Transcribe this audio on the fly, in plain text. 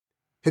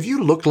Have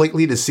you looked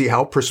lately to see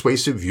how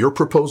persuasive your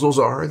proposals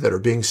are that are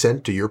being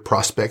sent to your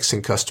prospects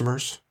and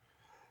customers?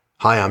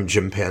 Hi, I'm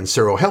Jim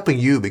Pansero, helping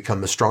you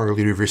become a stronger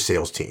leader of your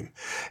sales team.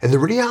 And the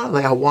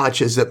reality I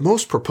watch is that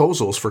most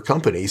proposals for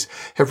companies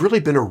have really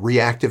been a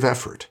reactive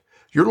effort.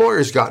 Your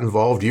lawyers got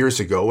involved years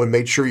ago and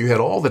made sure you had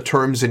all the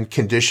terms and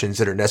conditions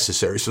that are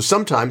necessary. So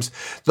sometimes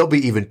there'll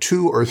be even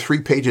 2 or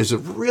 3 pages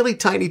of really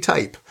tiny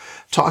type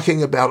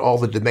talking about all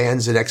the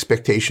demands and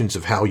expectations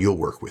of how you'll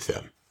work with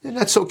them. And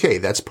that's okay.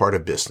 That's part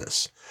of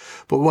business.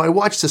 But when I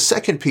watch the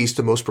second piece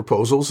to most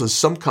proposals is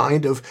some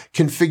kind of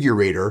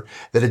configurator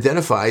that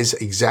identifies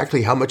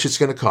exactly how much it's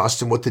going to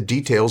cost and what the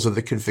details of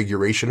the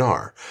configuration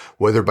are,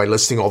 whether by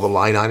listing all the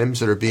line items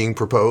that are being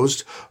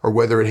proposed or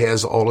whether it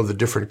has all of the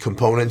different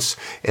components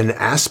and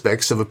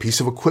aspects of a piece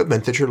of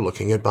equipment that you're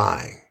looking at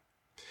buying.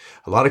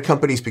 A lot of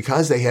companies,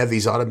 because they have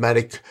these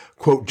automatic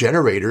quote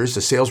generators,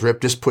 the sales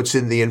rep just puts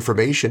in the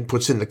information,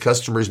 puts in the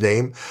customer's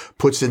name,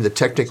 puts in the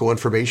technical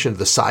information,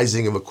 the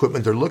sizing of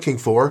equipment they're looking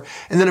for,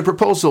 and then a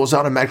proposal is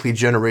automatically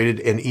generated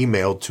and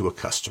emailed to a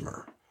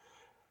customer.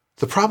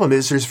 The problem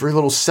is there's very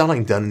little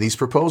selling done in these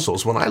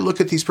proposals. When I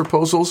look at these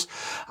proposals,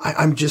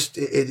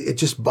 it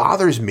just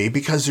bothers me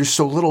because there's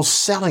so little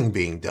selling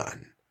being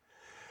done.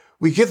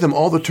 We give them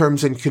all the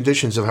terms and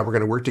conditions of how we're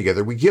going to work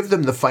together. We give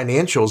them the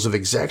financials of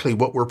exactly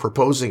what we're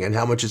proposing and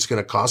how much it's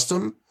going to cost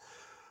them.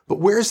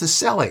 But where's the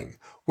selling?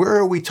 Where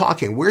are we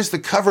talking? Where's the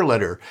cover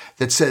letter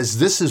that says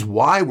this is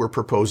why we're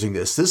proposing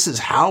this? This is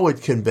how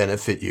it can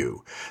benefit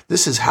you.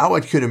 This is how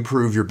it could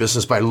improve your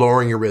business by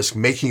lowering your risk,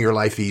 making your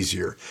life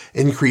easier,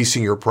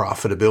 increasing your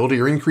profitability,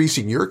 or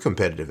increasing your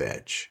competitive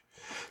edge.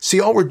 See,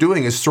 all we're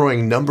doing is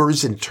throwing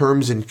numbers and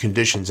terms and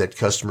conditions at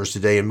customers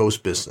today in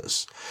most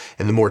business.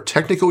 And the more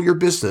technical your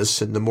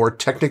business and the more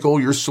technical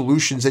your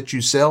solutions that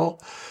you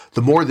sell,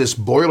 the more this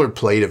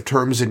boilerplate of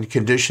terms and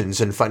conditions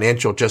and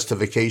financial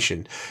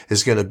justification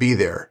is going to be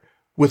there,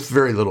 with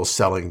very little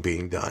selling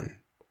being done.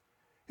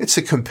 It's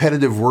a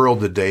competitive world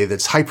today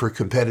that's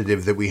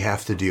hyper-competitive that we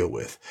have to deal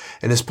with.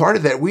 And as part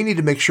of that, we need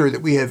to make sure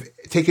that we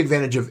take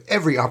advantage of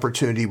every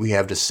opportunity we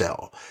have to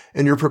sell.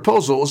 And your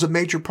proposal is a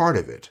major part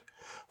of it.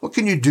 What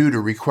can you do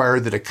to require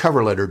that a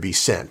cover letter be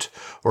sent,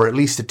 or at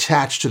least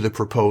attached to the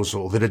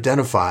proposal that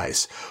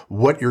identifies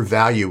what your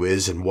value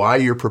is and why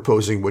you're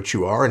proposing what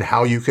you are and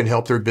how you can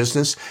help their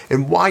business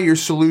and why your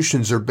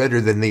solutions are better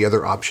than the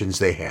other options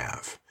they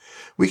have?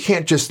 We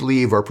can't just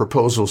leave our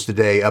proposals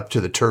today up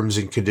to the terms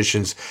and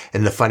conditions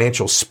and the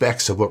financial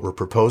specs of what we're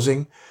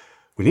proposing.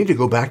 We need to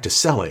go back to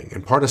selling,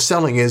 and part of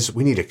selling is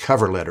we need a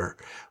cover letter.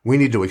 We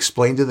need to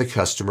explain to the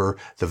customer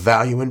the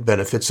value and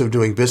benefits of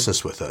doing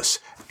business with us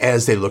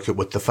as they look at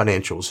what the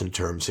financials and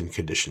terms and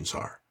conditions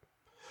are.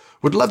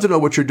 Would love to know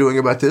what you're doing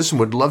about this and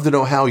would love to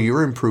know how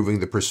you're improving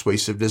the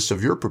persuasiveness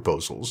of your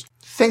proposals.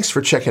 Thanks for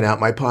checking out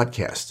my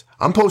podcast.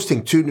 I'm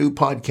posting 2 new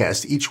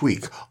podcasts each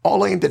week,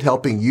 all aimed at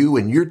helping you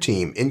and your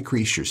team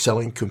increase your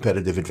selling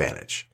competitive advantage.